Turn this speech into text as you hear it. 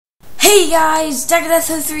Hey guys,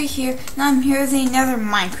 Decadeath03 here, and I'm here with another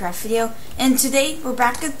Minecraft video. And today we're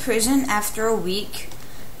back at prison after a week,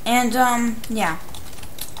 and yeah,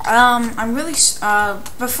 I'm really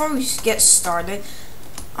before we get started,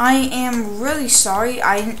 I am really sorry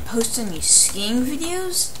I didn't post any skiing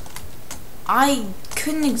videos. I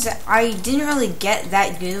didn't really get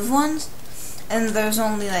that good of ones, and there's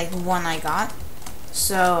only like one I got.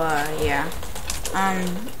 So yeah.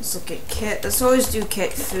 Let's look at kit. Let's always do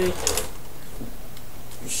kit food.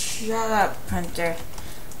 Shut up, printer.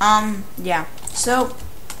 Yeah. So,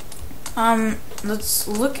 let's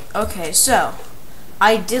look. Okay, so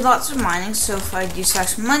I did lots of mining. So if I do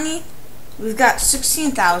slash money, we've got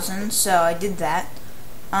 16,000. So I did that.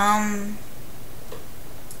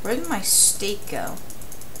 Where did my steak go?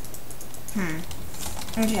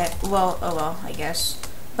 Okay. Well, oh well, I guess.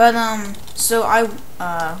 But so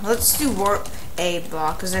let's do warp A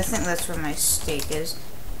block, because I think that's where my steak is.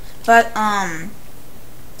 But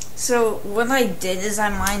so what I did is I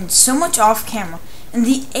mined so much off camera, and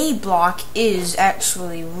the A block is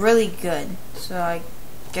actually really good. So I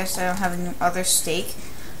guess I don't have any other steak,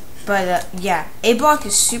 but yeah, A block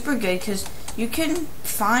is super good because you can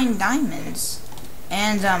find diamonds.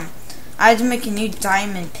 And I had to make a new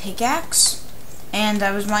diamond pickaxe, and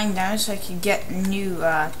I was mining diamonds so I could get new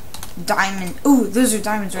diamond. Ooh, those are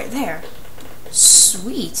diamonds right there.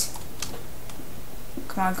 Sweet.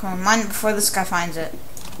 Come on, mine it before this guy finds it.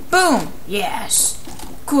 Boom! Yes!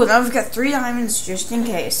 Cool, now we've got 3 diamonds just in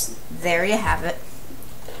case. There you have it.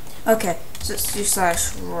 Okay, so let's do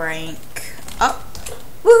slash rank up.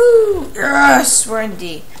 Woohoo! Yes! We're in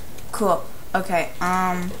D. Cool. Okay,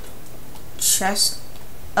 chest.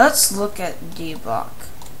 Let's look at D block.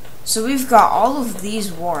 So we've got all of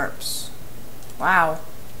these warps. Wow.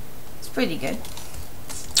 It's pretty good.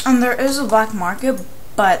 And there is a black market,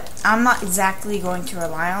 but I'm not exactly going to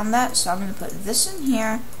rely on that, so I'm going to put this in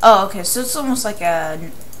here. Oh, okay, so it's almost like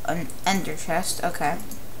an ender chest. Okay.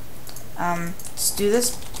 Let's do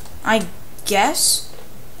this. I guess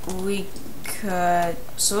we could...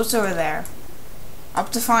 So what's over there?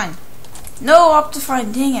 Optifine. No,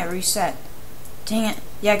 Optifine. Dang it, reset. Dang it.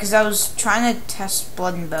 Yeah, because I was trying to test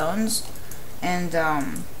blood and bones, and,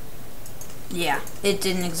 yeah, it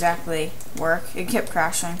didn't exactly work. It kept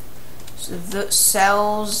crashing. So the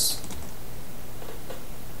cells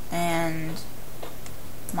and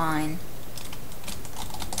mine.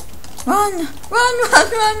 Run!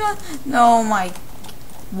 No, my...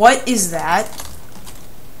 What is that?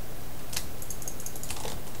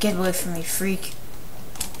 Get away from me, freak.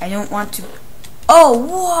 I don't want to... Oh,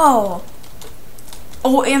 whoa!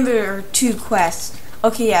 Oh, and there are 2 quests.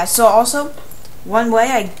 Okay, yeah, so also, one way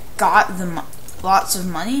I got lots of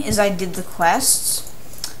money is I did the quests.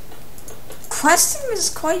 Questing is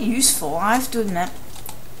quite useful, I have to admit.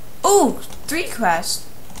 Oh, 3 quests.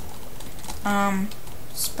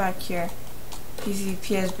 It's back here.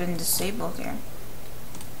 PvP has been disabled here.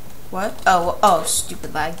 What? Oh,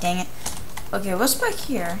 stupid lag, dang it. Okay, what's back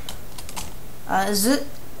here? Is it...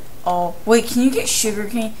 Oh, wait, can you get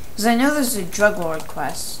sugarcane? Because I know there's a drug lord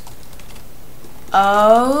quest.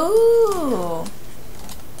 Oh.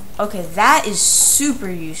 Okay, that is super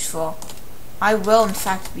useful. I will, in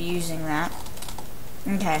fact, be using that.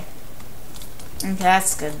 Okay. Okay,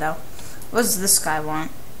 that's good, though. What does this guy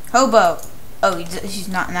want? Hobo. Oh, he's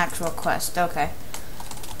not an actual quest. Okay.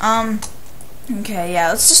 Okay, yeah,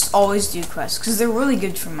 let's just always do quests, because they're really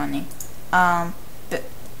good for money. But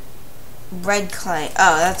red clay.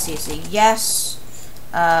 Oh, that's easy. Yes.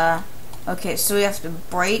 Okay, so we have to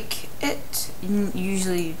break it. And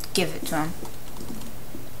usually give it to him.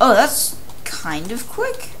 Oh, that's kind of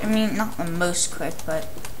quick. I mean, not the most quick, but...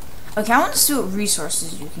 Okay, I want to see what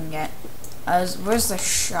resources you can get. Where's the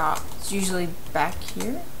shop? It's usually back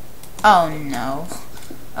here. Oh, no.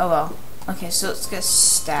 Oh, well. Okay, so let's get a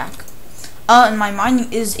stack. And my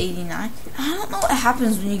mining is 89. I don't know what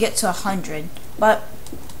happens when you get to 100, but...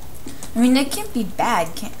 I mean, it can't be bad.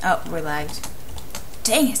 Oh, we're lagged.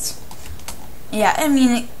 Dang it. Yeah, I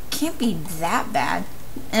mean, it can't be that bad.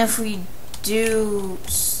 And if we do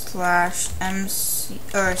slash MC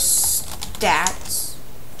or stats,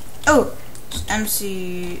 oh,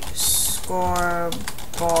 MC scoreboard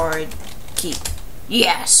keep.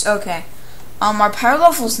 Yes, okay. Our power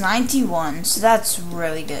level is 91, so that's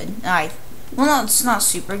really good. Well, no, it's not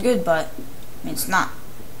super good, but I mean, it's not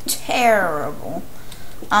terrible.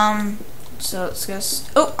 So let's go.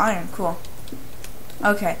 Oh, iron, cool.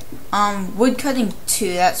 Okay. Wood cutting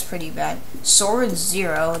 2, that's pretty bad. Sword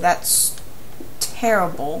 0, that's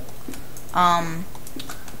terrible.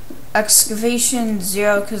 Excavation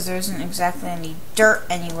 0, because there isn't exactly any dirt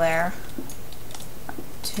anywhere.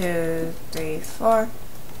 2, 3, 4.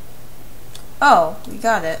 Oh, we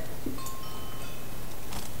got it.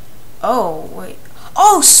 Oh, wait.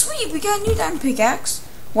 Oh, sweet! We got a new diamond pickaxe.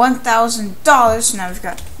 $1,000. Now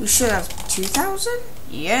we should have 2,000?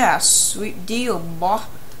 Yeah, sweet deal, boy.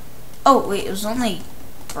 Oh, wait, it was only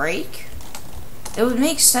break? It would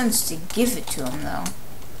make sense to give it to him, though.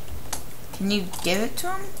 Can you give it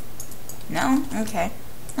to him? No? Okay.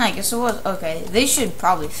 I guess it was. Okay, they should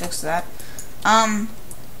probably fix that.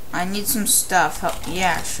 I need some stuff. Help.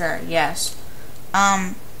 Yeah, sure, yes.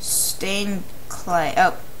 Stained clay.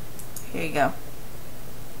 Oh, here you go.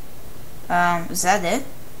 Is that it?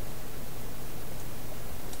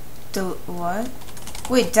 What?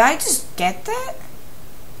 Wait, did I just get that?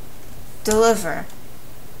 Deliver.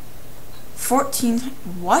 14.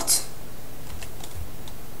 What?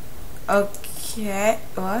 Okay.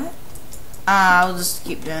 What? I'll just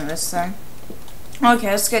keep doing this then. Okay,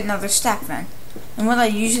 let's get another stack then. And what I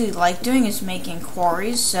usually like doing is making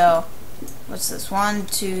quarries. So, what's this? 1,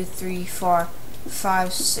 2, 3, 4,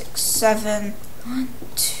 5, 6, 7. 1,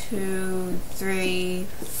 2, 3,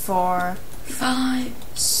 4, 5,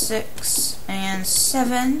 6, and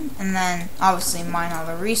 7. And then, obviously, mine all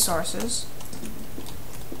the resources.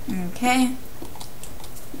 Okay.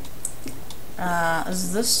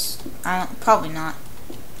 Is this? Probably not.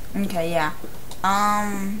 Okay, yeah.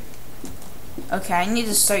 Okay, I need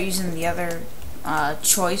to start using the other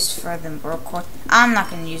choice for the broke quarry. I'm not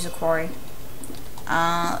gonna use a quarry.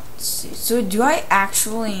 Let's see. So do I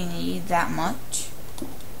actually need that much?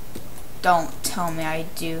 Don't tell me I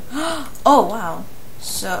do. Oh wow.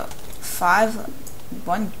 So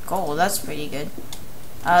 1 gold. That's pretty good.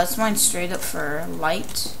 Let's mine straight up for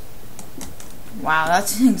light. Wow, that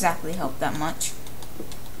didn't exactly help that much.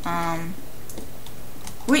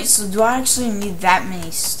 Wait, so do I actually need that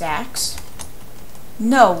many stacks?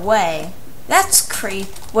 No way. That's crazy.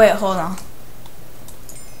 Wait, hold on.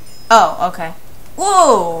 Oh, okay.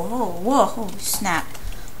 Whoa, whoa, whoa, holy snap.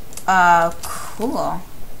 Cool.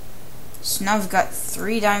 So now we've got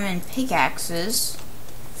 3 diamond pickaxes.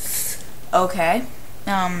 Okay.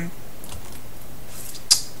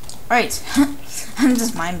 Right. I'm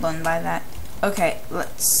just mind blown by that. Okay,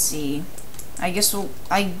 let's see. I guess the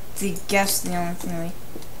only thing we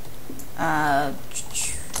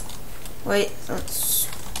wait, let's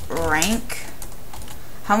rank.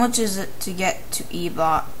 How much is it to get to E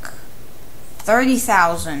block?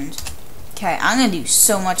 30,000. Okay, I'm gonna do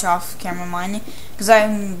so much off camera mining because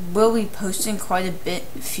I will be posting quite a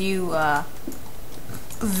few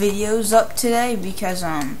videos up today because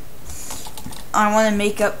I want to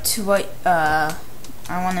make up to what I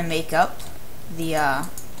want to make up the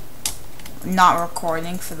not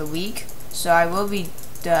recording for the week, so I will be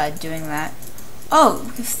doing that. Oh,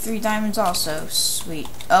 we have 3 diamonds also. Sweet.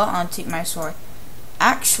 Oh, I'll take my sword.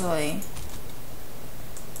 Actually,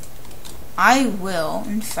 I will,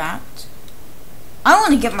 in fact, I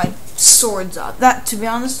want to get my swords up. That, to be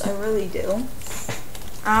honest, I really do.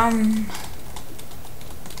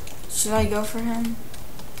 Should I go for him?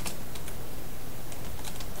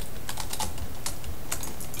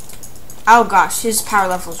 Oh gosh, his power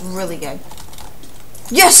level is really good.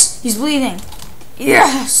 Yes! He's bleeding!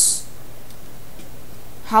 Yes!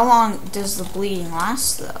 How long does the bleeding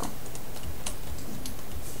last, though?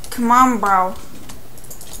 Come on, bro.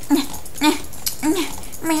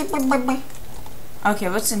 Okay,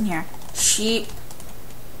 what's in here? Sheep.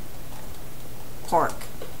 Pork.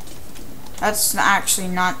 That's actually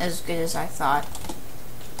not as good as I thought.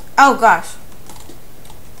 Oh gosh.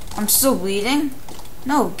 I'm still bleeding?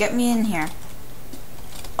 No, get me in here.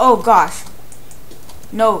 Oh gosh.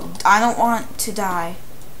 No, I don't want to die.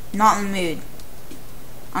 Not in the mood.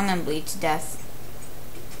 I'm gonna bleed to death.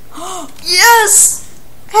 Yes!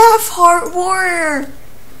 Half heart warrior!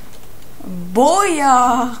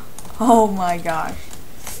 Booyah! Oh my gosh.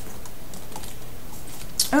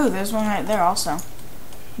 Oh, there's one right there also.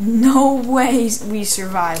 No way we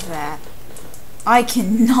survived that. I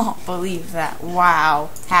cannot believe that. Wow.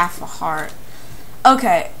 Half a heart.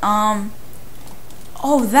 Okay,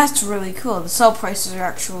 oh, that's really cool. The sell prices are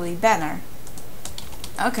actually better.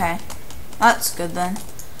 Okay. That's good then.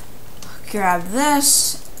 Grab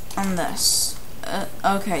this and this.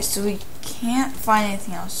 Okay, so we can't find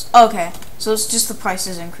anything else. Okay, so it's just the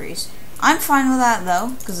prices increase. I'm fine with that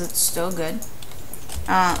though, because it's still good.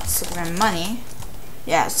 Let's look at our money.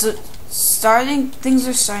 Yeah, so things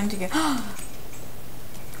are starting to get. Oh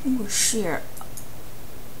shit.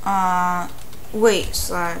 Wait,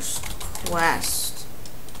 /quest.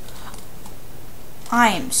 I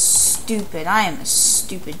am stupid. I am a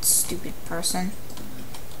stupid person.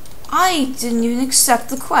 I didn't even accept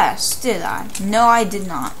the quest, did I? No, I did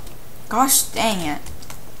not. Gosh dang it.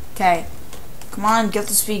 Okay. Come on, get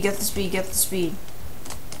the speed, get the speed, get the speed.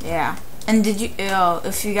 Yeah. And did you,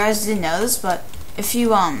 if you guys didn't know this, but if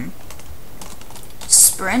you,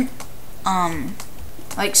 sprint,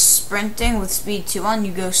 like sprinting with speed 2 on,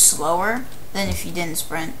 you go slower than if you didn't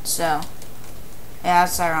sprint, so, yeah,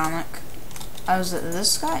 that's ironic. Oh, is it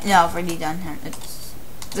this guy? No, I've already done him. It's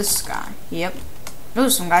this guy. Yep. Oh,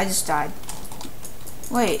 some guy just died.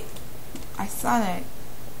 Wait. I thought I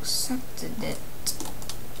accepted it.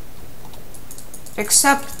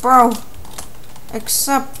 Accept, bro.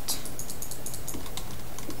 Accept.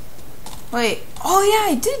 Wait. Oh,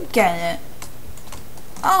 yeah, I did get it.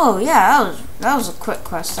 Oh, yeah, that was a quick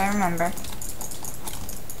quest, I remember.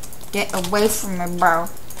 Get away from me, bro.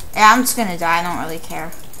 Yeah, I'm just gonna die, I don't really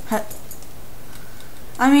care.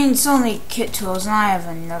 I mean, it's only kit tools, and I have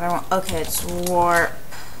another one. Okay, it's warp.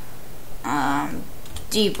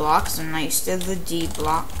 D block, so I'm not used to the D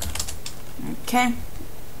block. Okay.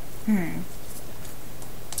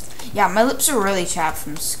 Yeah, my lips are really chapped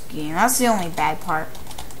from skiing. That's the only bad part.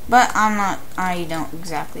 But I don't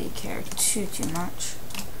exactly care too much.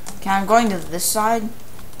 Okay, I'm going to this side,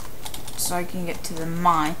 so I can get to the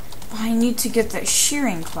mine. But I need to get that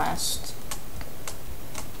shearing quest.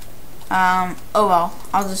 Oh well,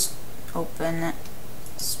 I'll just open it.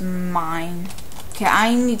 It's mine. Okay,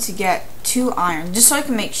 I need to get 2 iron, just so I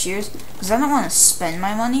can make shears, because I don't want to spend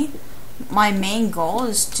my money. My main goal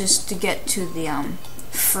is just to get to the,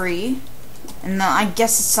 free, and then I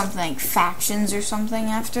guess it's something like factions or something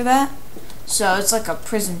after that. So it's like a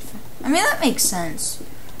prison. I mean, that makes sense.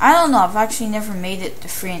 I don't know, I've actually never made it to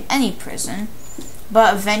free in any prison,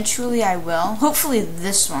 but eventually I will. Hopefully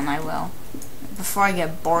this one I will, before I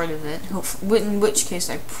get bored of it, in which case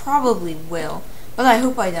I probably will, but I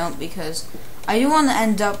hope I don't, because I do want to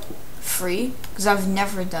end up free, because I've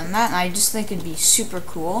never done that, and I just think it'd be super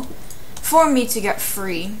cool for me to get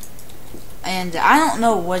free. And I don't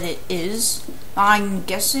know what it is. I'm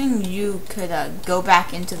guessing you could go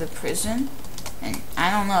back into the prison and, I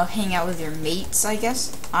don't know, hang out with your mates, I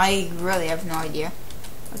guess. I really have no idea.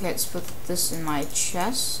 Okay, let's put this in my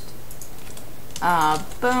chest.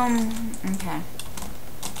 Boom. Okay.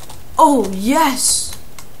 Oh, yes!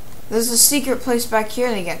 There's a secret place back here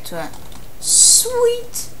to get to it.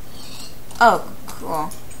 Sweet! Oh, cool.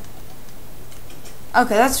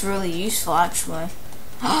 Okay, that's really useful, actually.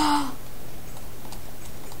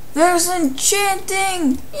 There's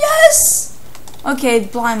enchanting! Yes! Okay,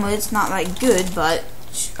 blind wood, it's not that good, but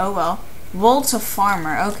oh well. Wool to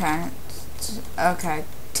farmer, okay. Okay,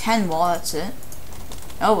 10 wool, that's it.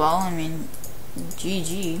 Oh well, I mean,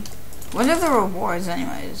 GG. What are the rewards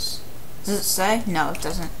anyways? Does it say? No, it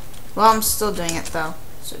doesn't. Well, I'm still doing it though.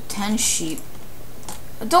 So 10 sheep.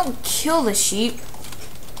 Don't kill the sheep.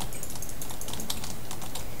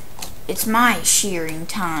 It's my shearing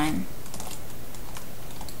time.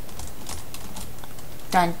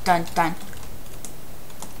 Dun dun dun.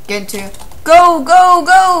 Get into. Go, go,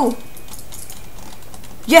 go!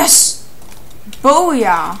 Yes!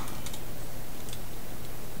 Booyah!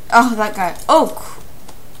 Oh, that guy. Oh,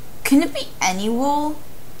 can it be any wool?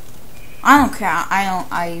 I don't care.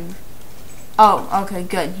 Oh, okay,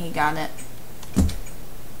 good. He got it.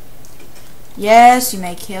 Yes, you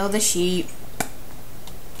may kill the sheep.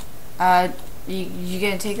 You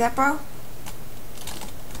gonna take that, bro?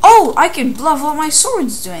 Oh, I can level up my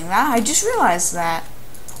swords doing that. I just realized that.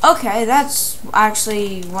 Okay, that's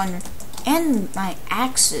actually one. And my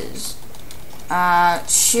axes.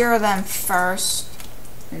 Shear them first,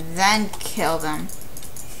 then kill them.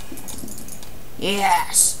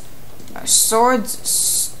 Yes. Our swords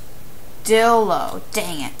still low.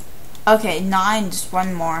 Dang it. Okay, 9, just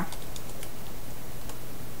one more.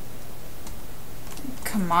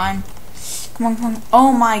 Come on. Come on, come on.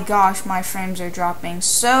 Oh my gosh, my frames are dropping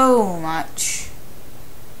so much.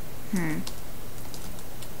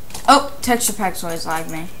 Oh, texture packs always lag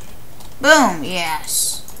me. Boom,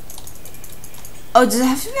 yes. Oh, does it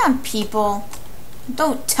have to be on people?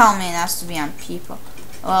 Don't tell me it has to be on people.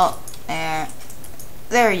 Well,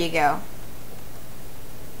 there you go.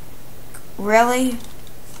 Really?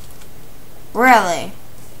 Really?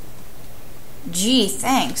 Gee,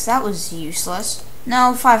 thanks. That was useless.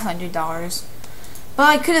 No, $500. But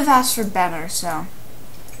I could have asked for better, so.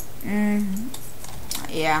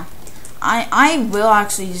 Yeah. I will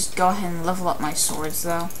actually just go ahead and level up my swords,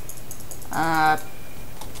 though.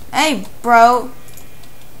 Hey, bro.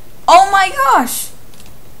 Oh my gosh!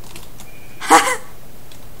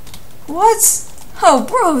 What? Oh,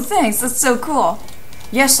 bro, thanks. That's so cool.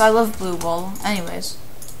 Yes, I love blue wool. Anyways.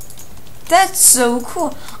 That's so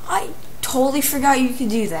cool. I totally forgot you could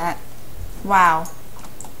do that. Wow.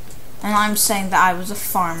 And I'm saying that I was a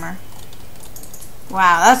farmer.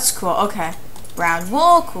 Wow, that's cool. Okay. Brown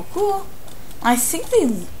wool, cool. I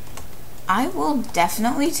will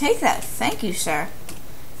definitely take that. Thank you, sir.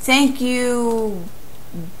 Thank you,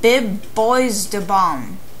 Bib Boys de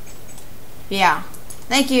Bomb. Yeah.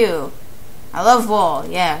 Thank you. I love wool,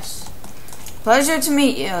 yes. Pleasure to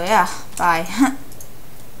meet you. Yeah, bye.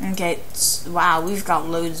 Okay, wow, we've got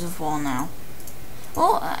loads of wool now.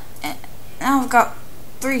 Well, now I've got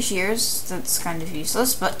 3 shears. That's kind of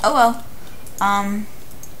useless, but oh well.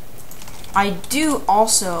 I do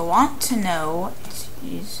also want to know.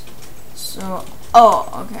 Jeez. So, oh,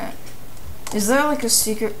 okay. Is there like a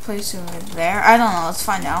secret place over there? I don't know. Let's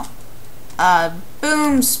find out.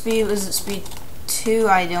 Boom speed. Was it speed 2?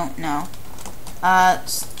 I don't know.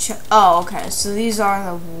 Oh, okay. So these are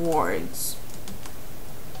the wards.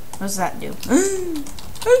 What does that do?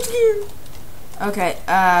 Thank you. Okay.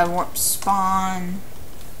 Warp spawn.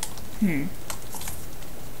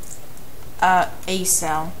 A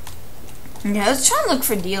cell. Okay, let's try and look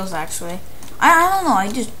for deals. Actually, I don't know.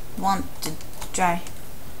 I just want to try.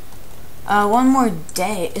 One more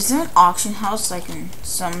day. Is there an auction house like in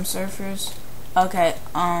some servers? Okay.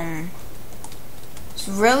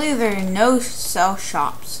 So really, there are no cell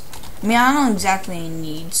shops. I mean, I don't exactly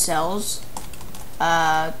need cells.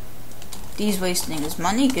 He's wasting his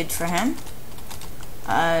money. Good for him.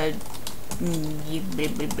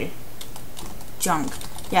 Junk.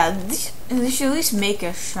 Yeah, they should at least make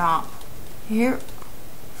a shop here.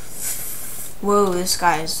 Whoa, this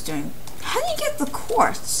guy is doing. How do you get the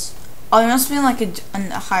quartz? Oh, it must be like a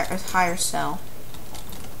higher cell.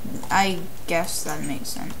 I guess that makes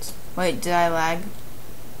sense. Wait, did I lag?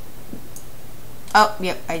 Oh,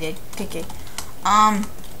 yep, I did. Okay.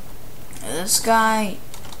 This guy.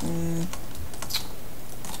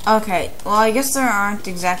 Okay, well, I guess there aren't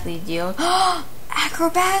exactly deals.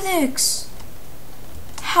 Acrobatics!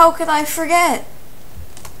 How could I forget?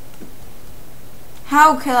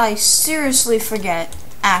 How could I seriously forget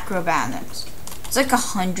acrobatics? It's like the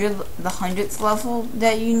 100th level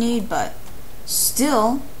that you need, but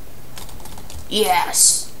still.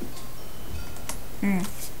 Yes!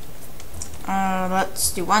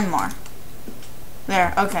 Let's do one more.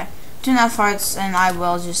 There, okay. 2.5 hearts, and I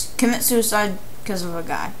will just commit suicide because of a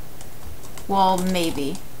guy. Well,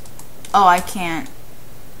 maybe. Oh, I can't.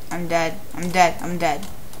 I'm dead. I'm dead.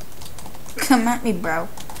 Come at me, bro.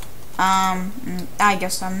 I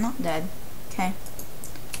guess I'm not dead. Okay.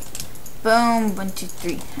 Boom. 1, 2,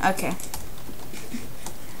 3. Okay.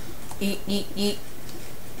 Eat.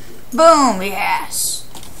 Boom. Yes.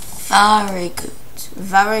 Very good.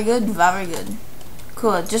 Very good.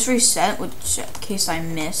 Cool. It just reset, which in case I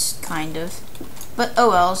missed, kind of. But oh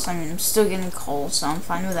well. I mean, I'm still getting coal, so I'm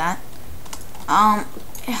fine with that. I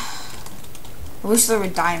wish there were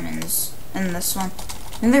diamonds in this one.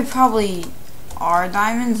 And there probably are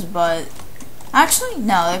diamonds, but actually,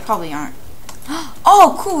 no, they probably aren't.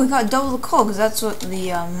 Oh, cool, we got double the coal, because that's what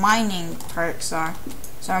the mining perks are.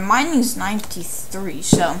 So our mining's 93,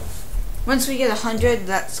 so once we get 100,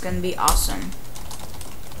 that's going to be awesome.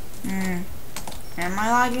 Am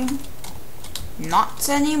I lagging? Not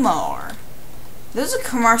anymore. There's a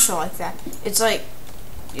commercial like that. It's like,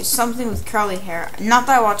 it's something with curly hair. Not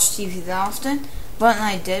that I watch TV that often, but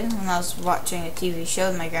I did when I was watching a TV show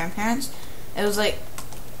with my grandparents. It was like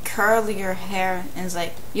curlier hair, and it's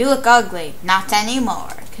like, you look ugly, not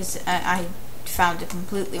anymore, because I found it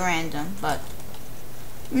completely random, but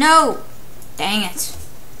no, dang it.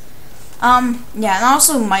 Yeah, and I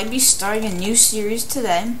also might be starting a new series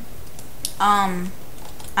today.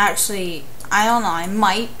 Actually, I don't know,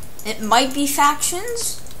 it might be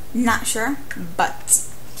factions, not sure, but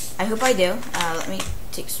I hope I do. Let me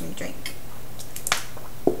take some drink.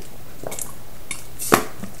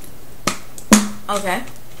 Okay.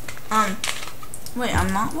 Wait,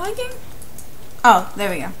 I'm not lagging? Oh, there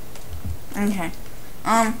we go. Okay.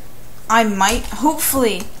 I might,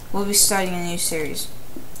 hopefully, we'll be starting a new series.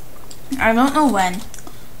 I don't know when,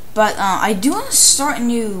 but I do want to start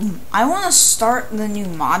I want to start the new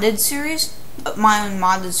modded series, my own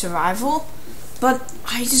modded survival, but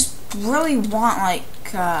I just really want like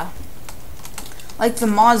the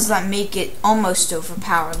mods that make it almost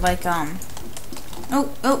overpowered, like go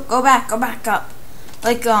back up,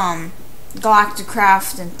 like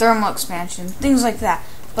Galacticraft and Thermal Expansion, things like that.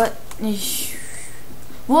 But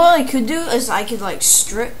what I could do is I could like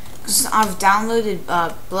strip, because I've downloaded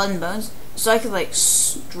Blood and Bones, so I could like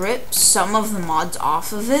strip some of the mods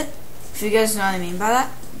off of it, if you guys know what I mean by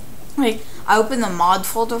that. Like, I open the mod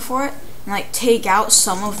folder for it, and like take out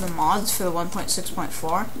some of the mods for the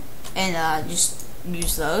 1.6.4, and just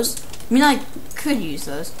use those. I mean, I could use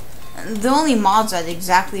those. The only mods I'd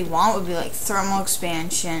exactly want would be like Thermal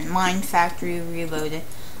Expansion, Mine Factory Reloaded.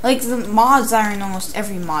 Like the mods that are in almost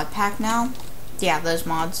every mod pack now. Yeah, those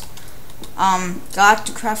mods.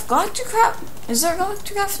 Galacticraft. Is there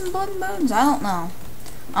Galacticraft in Blood and Bones? I don't know.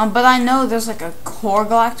 But I know there's like a core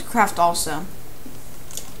Galacticraft also.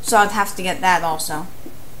 So I'd have to get that also.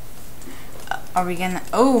 Are we gonna...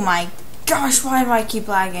 Oh my gosh, why do I keep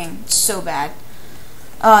lagging? It's so bad.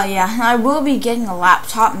 Yeah, I will be getting a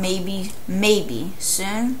laptop maybe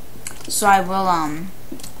soon. So I will,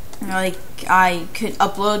 like, I could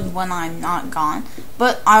upload when I'm not gone.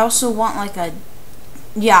 But I also want, like, I'd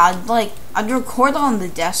record on the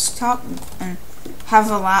desktop and have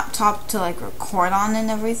a laptop to, like, record on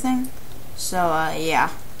and everything. So,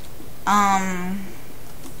 yeah.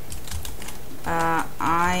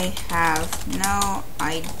 I have no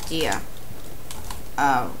idea.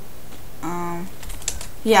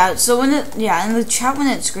 Yeah, so when in the chat when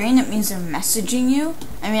it's green, it means they're messaging you.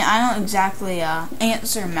 I mean, I don't exactly,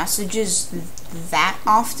 answer messages that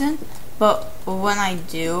often, but when I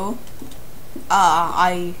do,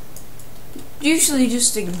 I usually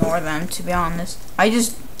just ignore them, to be honest. I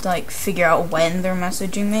just, like, figure out when they're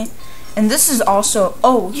messaging me. And this is also,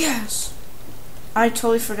 oh, yes! I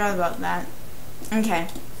totally forgot about that. Okay.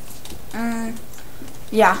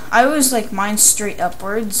 Yeah, I always like mine straight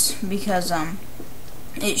upwards because,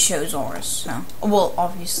 it shows auras, so, well,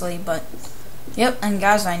 obviously, but, yep, and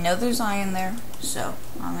guys, I know there's iron there, so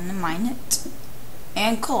I'm gonna mine it.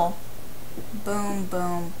 And coal. Boom,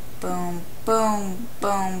 boom, boom, boom,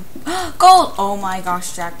 boom. Gold! Oh my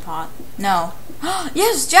gosh, jackpot. No.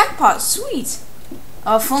 Yes, jackpot, sweet!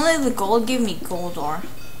 If only the gold gave me gold ore.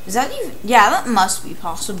 Is that even? Yeah, that must be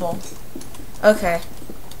possible. Okay.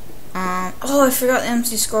 Oh, I forgot the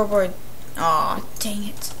MC scoreboard. Aw, dang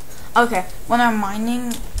it. Okay, when our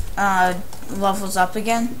mining levels up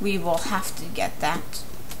again, we will have to get that.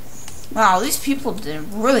 Wow, these people did a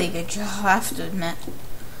really good job, I have to admit.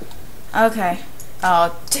 Okay.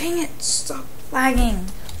 Oh, dang it, stop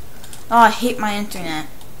lagging. Oh, I hate my internet.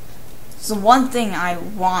 It's the one thing I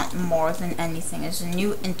want more than anything is a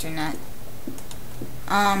new internet.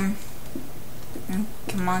 Come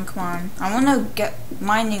on. I want to get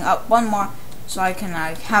mining up one more so I can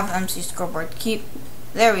have MC scoreboard keep.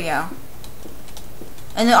 There we go.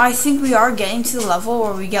 And I think we are getting to the level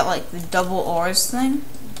where we get like the double ores thing.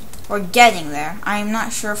 We're getting there. I'm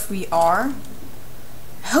not sure if we are.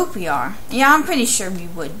 I hope we are. Yeah, I'm pretty sure we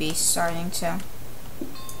would be starting to.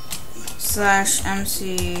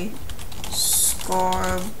 /MC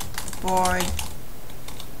scoreboard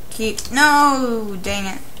keep. No, dang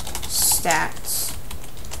it. Stats.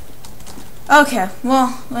 Okay,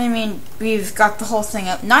 well, I mean, we've got the whole thing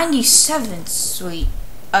up. 97, sweet.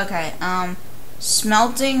 Okay,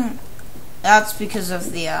 smelting, that's because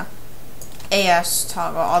of the, AS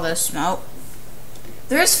toggle, auto smelt.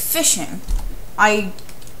 There is fishing. I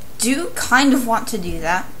do kind of want to do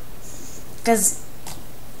that, because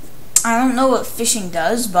I don't know what fishing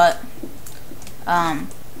does, but,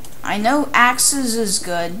 I know axes is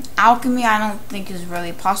good. Alchemy I don't think is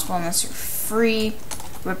really possible unless you're free.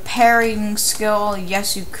 Repairing skill,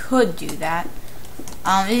 yes, you could do that.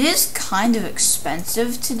 It is kind of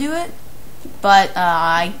expensive to do it, but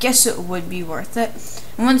I guess it would be worth it.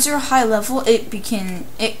 And once you're high level, it can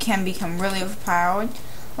become really overpowered.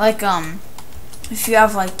 Like if you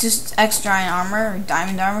have like just extra iron armor or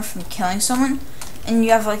diamond armor from killing someone, and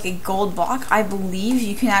you have like a gold block, I believe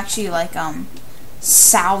you can actually like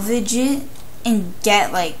salvage it and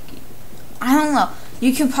get like, I don't know.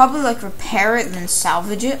 You can probably like repair it and then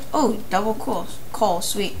salvage it. Oh, double coal,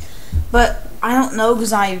 sweet. But I don't know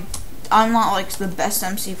because I'm not like the best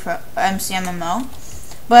MMO.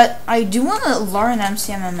 But I do want to learn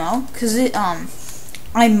MMO because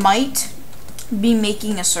I might be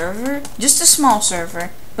making a server, just a small server,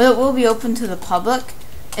 but it will be open to the public.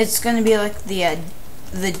 It's going to be like the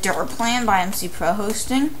Dirt Plan by MC Pro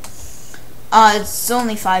hosting. It's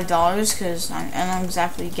only $5 because I don't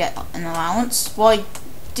exactly get an allowance. Well, I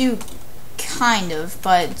do kind of,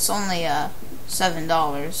 but it's only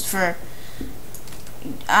 $7 for.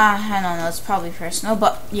 I don't know. It's probably personal,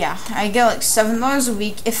 but yeah, I get like $7 a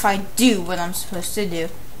week if I do what I'm supposed to do.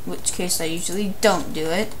 In which case, I usually don't do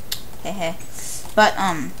it. Hehe. But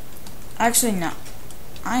actually no.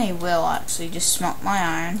 I will actually just smelt my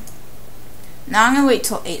iron. Now I'm gonna wait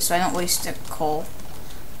till 8 so I don't waste the coal.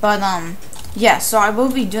 But yeah, so I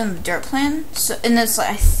will be doing the dirt plan. So, and it's like,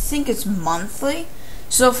 I think it's monthly.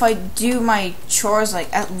 So if I do my chores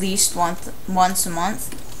like at least once a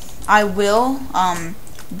month, I will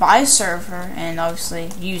buy a server and obviously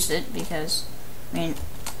use it because, I mean,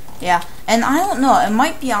 yeah. And I don't know, it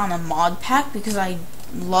might be on a mod pack because I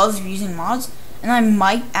love using mods, and I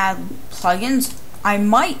might add plugins. I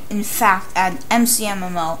might, in fact, add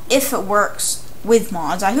MCMMO if it works with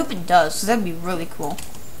mods. I hope it does, because that'd be really cool.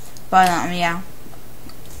 But, yeah.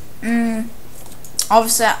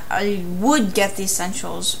 Obviously, I would get the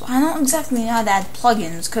essentials. I don't exactly know how to add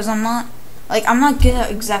plugins, because I'm not good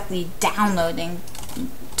at exactly downloading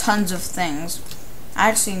tons of things. I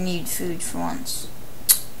actually need food for once.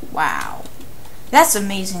 Wow. That's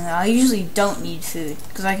amazing, though. I usually don't need food,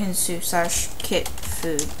 because I can do /kit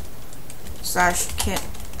food. /kit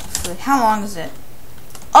food. How long is it?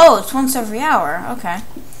 Oh, it's once every hour. Okay.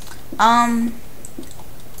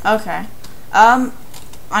 Okay.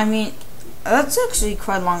 I mean, that's actually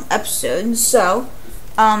quite a long episode, so,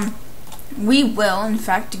 we will, in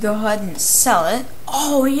fact, go ahead and sell it.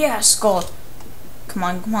 Oh, yes, gold. Come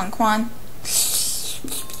on, come on, come on.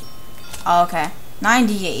 Okay.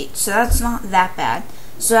 98, so that's not that bad.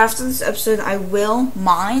 So after this episode, I will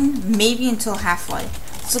mine, maybe until halfway.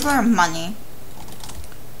 Let's look at our money.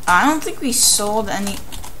 I don't think we sold any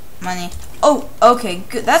money. Oh, okay,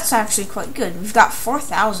 good. That's actually quite good. We've got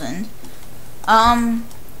 4,000.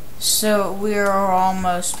 So we're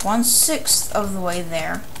almost 1/6 of the way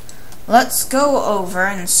there. Let's go over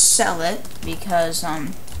and sell it because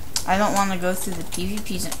I don't want to go through the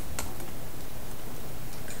PvPs.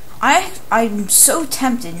 I'm so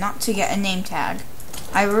tempted not to get a name tag.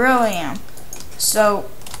 I really am. So,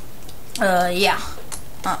 yeah.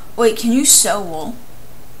 Wait, can you sell wool?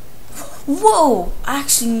 Whoa!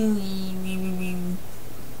 Actually,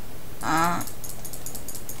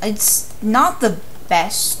 it's not the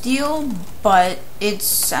best deal, but it's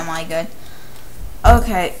semi-good.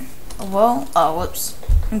 Okay, well, whoops.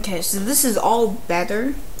 Okay, so this is all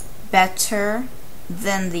better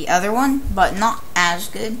than the other one, but not as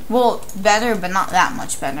good. Well, better, but not that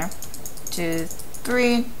much better. 2,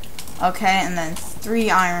 3, okay, and then 3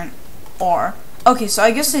 iron ore. Okay, so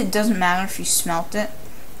I guess it doesn't matter if you smelt it.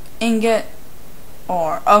 Ingot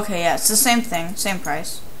ore. Okay, yeah, it's the same thing, same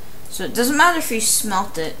price. So it doesn't matter if you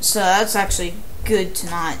smelt it. So that's actually good to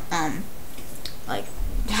not like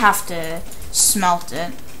have to smelt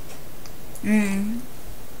it.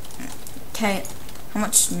 Okay, how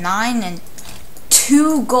much? 9 and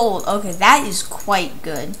 2 gold. Okay, that is quite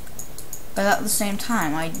good. But at the same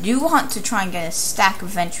time, I do want to try and get a stack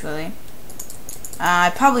eventually.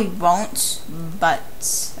 I probably won't, but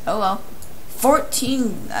oh well.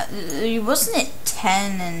 14, wasn't it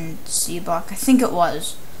 10 and C block? I think it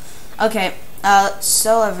was. Okay, let's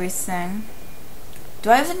sell everything.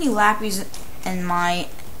 Do I have any lappies in my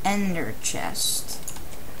ender chest?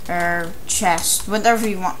 Or chest, whatever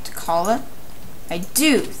you want to call it. I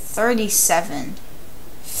do, 37.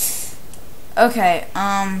 Okay,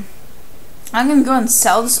 I'm gonna go and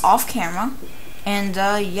sell this off camera. And,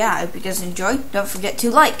 yeah, I hope you guys enjoyed. Don't forget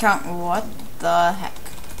to like, comment, what the heck.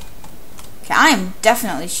 Okay, I am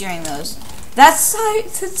definitely sharing those. That's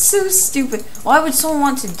so stupid. Why would someone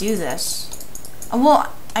want to do this?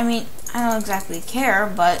 Well, I mean, I don't exactly care,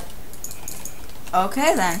 but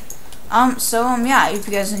okay then. Yeah, I hope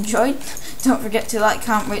you guys enjoyed. Don't forget to like,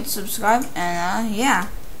 comment, rate, subscribe, and yeah.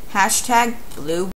 #blue